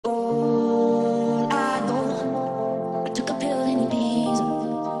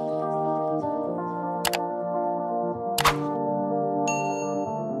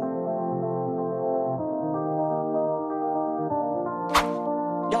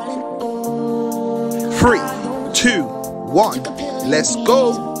3, 2, 1, let's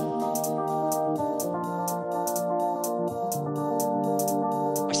go.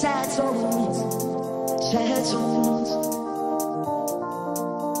 Sad songs, sad songs.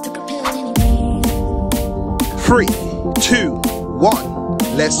 Took a pill anyway. 3, 2, 1,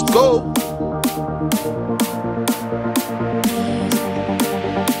 let's go.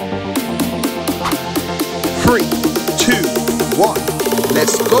 3, 2, 1,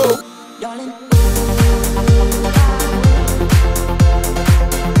 let's go. Darling.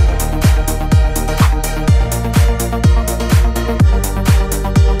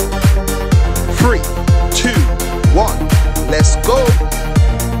 3, 2, 1, let's go.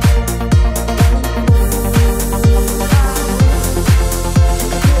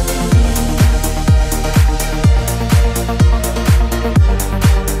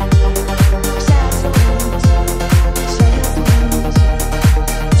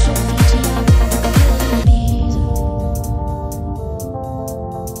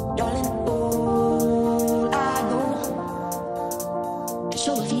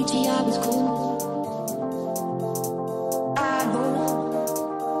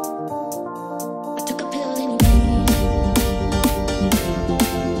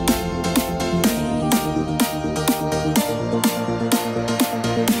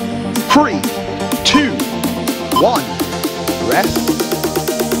 3, 2, 1, rest.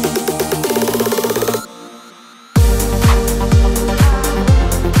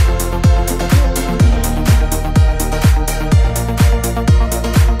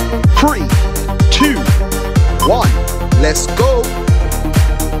 3, 2, 1, let's go.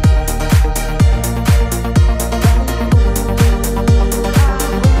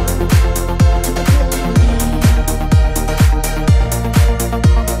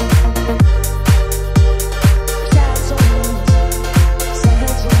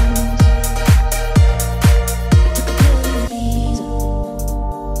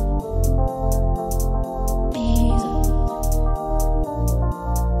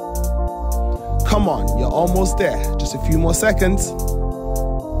 'Come on, you're almost there. Just a few more seconds.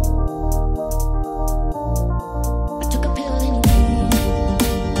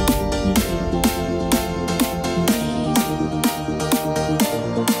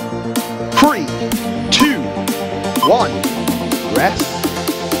 3, 2, 1, rest.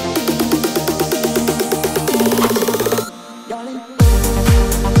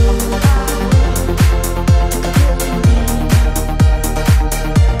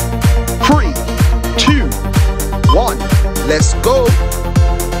 3, 2, 1, let's go.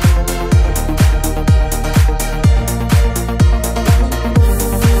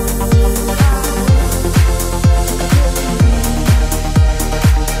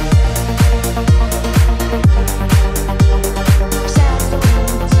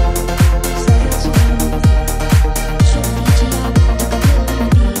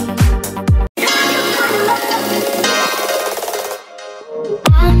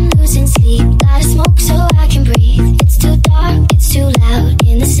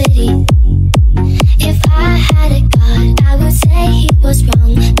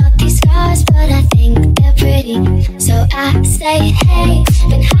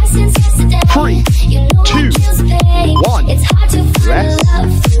 3, 2, 1, it's hard to find rest.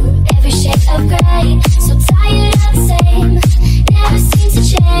 love through every shade of gray. So tired of the same, never seems to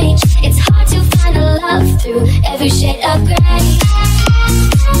change. It's hard to find a love through every shade of gray.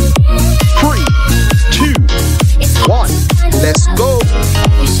 3, 2, 1, let's go.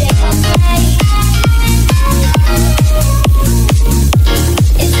 Every shade of gray.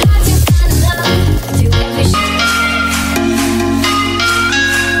 It's hard to find love through every shade.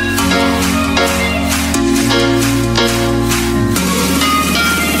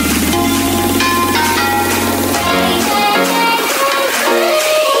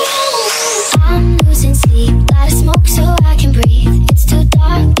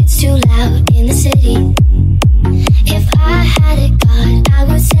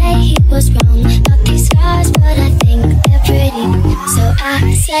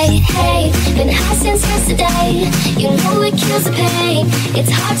 Hey, been high since yesterday. You know it kills the pain.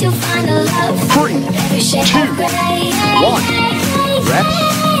 It's hard to find a love. 3, every shade 2, of gray. 1, rest.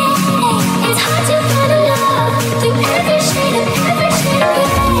 It's hard to find a love through every shade of gray.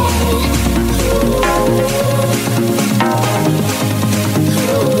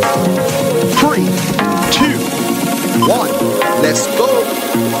 3, 2, 1, let's go.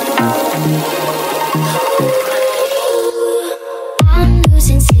 I'm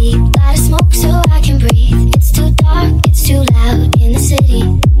losing sleep, gotta smoke so I can breathe. It's too dark, it's too loud in the city.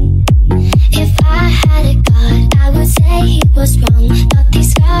 If I had a god, I would say he was wrong. Got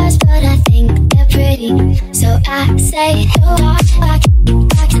these scars, but I think they're pretty. I say, back, feels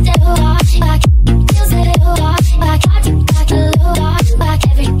it,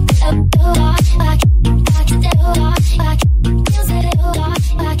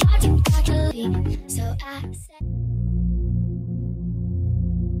 back, every so I say.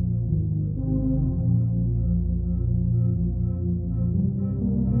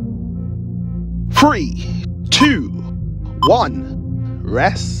 3, 2, 1,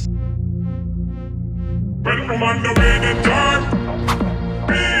 rest. Well, I'm on the way to time.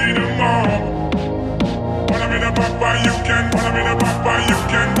 Be the mom. Wanna be the papa, you can. Wanna be the papa, you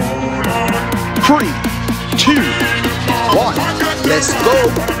can. Hold on. 3, 2, 1, let's go.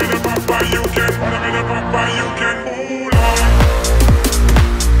 Wanna be the papa, you can. Wanna be the papa, you can. Hold on.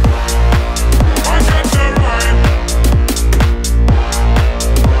 I got the right.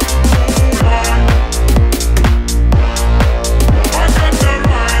 Hold on. I got the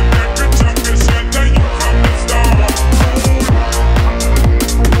right. Every time you shelter you from the start.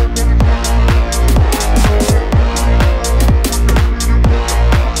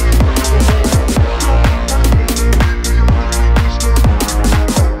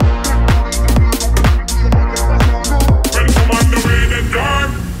 Welcome on the way to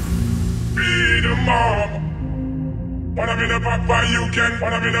time. Be the mom. Wanna be the papa, you can.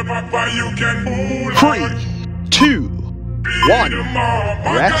 Wanna be the papa, you can. Hold on. 3, 2, Be 1, the mom. I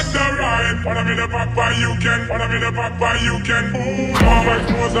got rest. the right. Wanna be the papa, you can. Wanna be the papa, you can. Hold on. My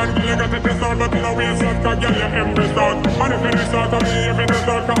clothes and you got to test out, but in a way, so I can get your embrace out. And if it is out of me, if it is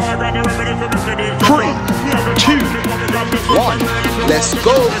out, I got the remedy for me to this. 3, 2, 1, let's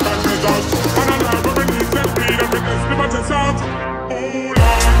go. And I love when we set speed up in this liberty sound. Hold on.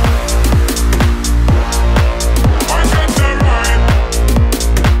 I got the right.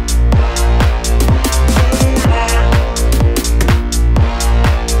 Hold on.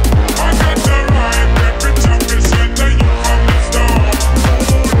 I got the right. Every time we shelter you from the start.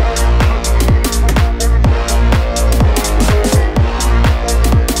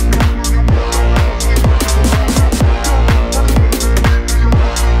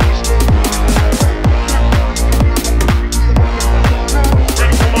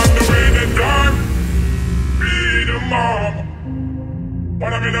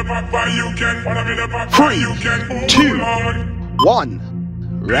 3, 2, 1,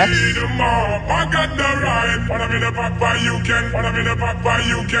 rest. Be the mom, I got the right. Wanna be the papa, you can. Wanna be the papa,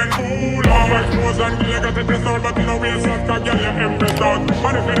 you can. Hold on. My clothes and you got to test out, but in a way, so I can get your embrace out.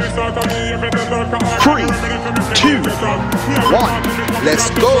 And if it is out of me, if it is out, I got 3, the remedy for me to 2, embrace out. 1, let's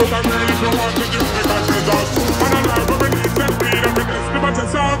go. And I love when we set speed up in this liberty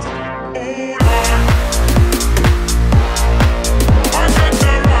sound. Hold on. I got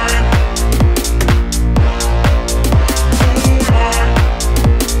the right. Hold on.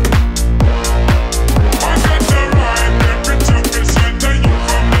 I got the right. Every time we shelter you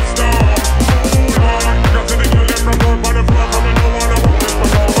from the start. Hold on. Got to the kill them from up on the floor. From me no wanna move this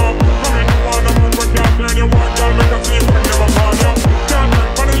one over. From me no wanna move but can't turn you on. Girl, make a see when you up on ya. Can't turn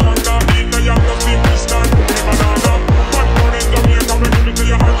for the longer. Eat the young, no see fish stand. Give me banana. One more in Jamaica, we give it to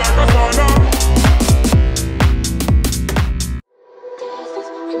your heart like a sauna.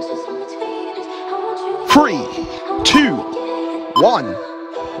 3, 2, 1,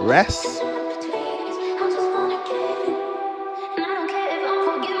 rest.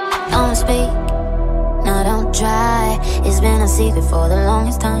 Don't speak, no, don't try. It's been a secret for the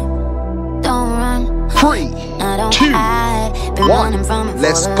longest time. Don't run, 3, no, don't 2, hide. Been 1, running from it for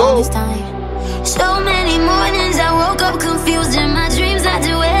let's the go. longest time. So many mornings I woke up confused. In my dreams I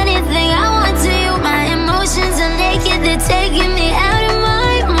do anything I want to you. My emotions are naked, they're taking me out of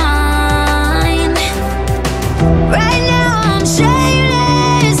my mind. Right now I'm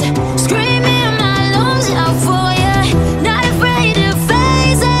shameless, screaming my lungs out for you. Not afraid to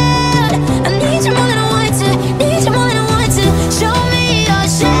face it. I need you more than I want to, need you more than I want to. Show me you're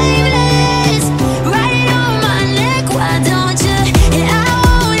shameless. Write it on my neck, why don't you? And I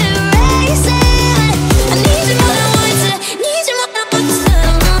won't erase it. I need you more than I want to, need you more than I want to.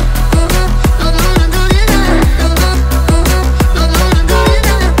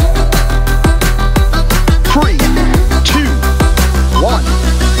 3, 2, 1,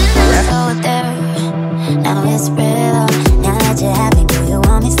 rest. So there, now it's real. Now that you're happy, do you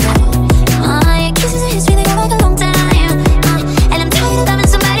want me still? My kisses and history, they go back a long time. And I'm tired of loving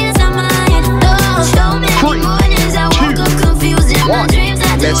somebody that's not mine. Oh, so many 3, mornings I woke 2, up confused. In my 1, dreams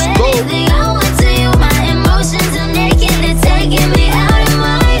I do let's go. anything I want to you. My emotions are naked, they're taking me out of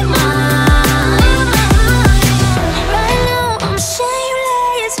my mind. Right now I'm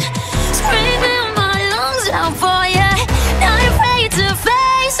shameless, screaming my lungs out for you. Not afraid to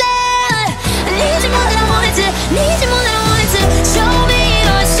face it. I need you more than I want to,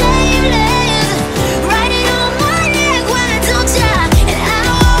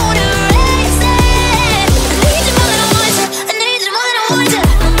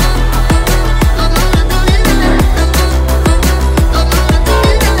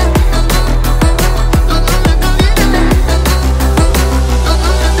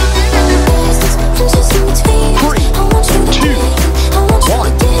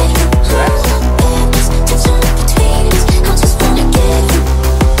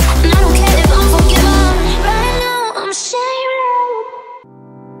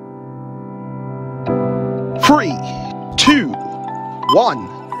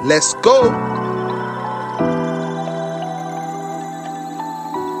 let's go.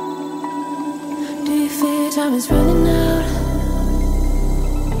 Do you feel time is running out?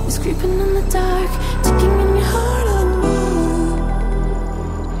 It's creeping in the dark, ticking in your heart on me.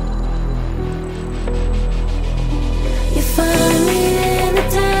 You find me in the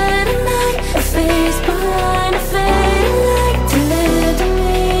dead of night, a face behind a fading light. To live to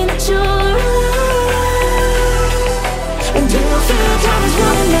mean that you're alive. And do you feel time is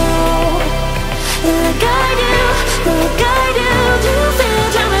running out? Like I do, like I do. Do you feel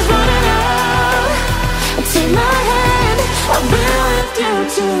time is running out? Take my hand, I'll be with you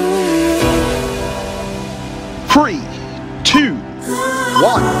too. 3, 2,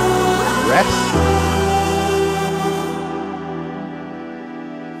 1, rest.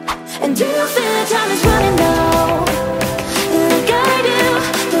 And do you feel time is running out? Like I do,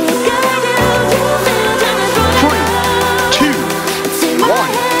 like I do. Do you feel time is running out? 3, 2, Take my 1,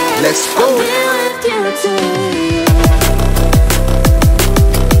 hand, let's I'll go. be with you too.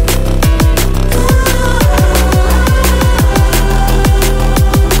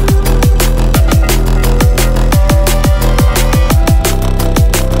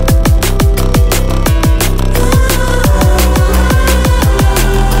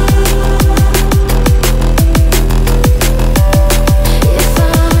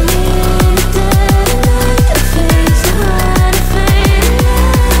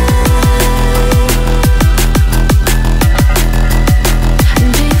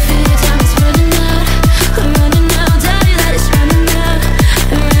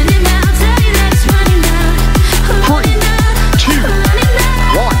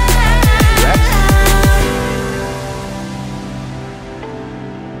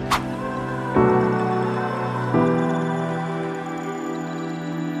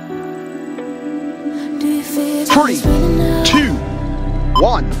 3, 2,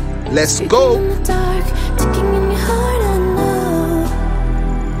 1, let's go. In the dark, ticking in your heart, I know.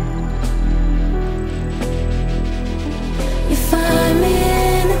 You find me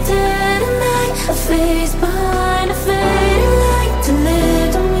in the dead of night, a face behind a fading light. To live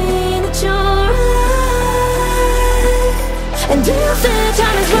don't mean that you're alive. And do you feel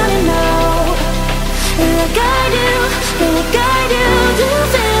time is running out? Like I do, like I do. Do you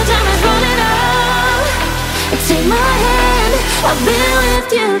feel time is running out? Take my hand, I'll be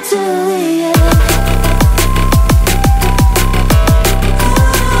with you till the end.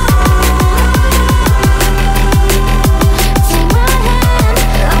 Take my hand,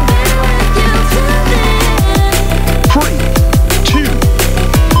 I'll be with you till the end. 3, 2,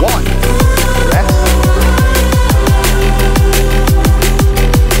 1, rest.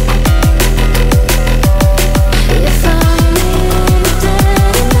 You find me in the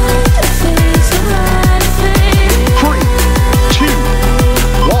dead of night, a face behind a fading light. 3, 2,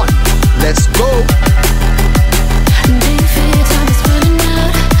 1, let's go. Do you feel time is running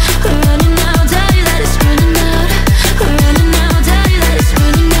out? Running out, tell you that it's running out. Running out, tell you that it's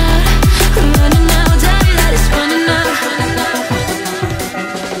running out. Running out, tell you that it's running out.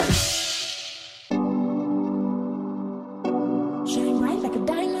 Shine bright like a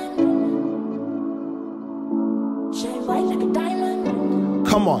diamond. Shine bright like a diamond.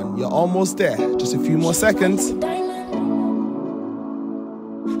 Come on, you're almost there. Just a few more seconds. Diamond.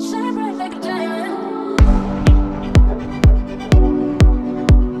 Shine bright like a diamond.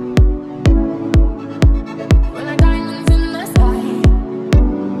 When a diamond's in the sky,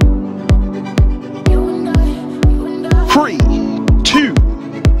 you and I. 3, 2,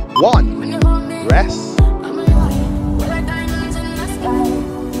 1, When you hold me, rest. I'm alive. When a diamond's in the sky.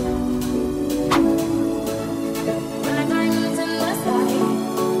 When a diamond's in the sky.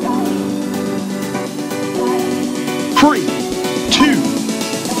 3, 2,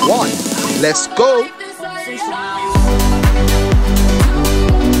 1, let's go. Say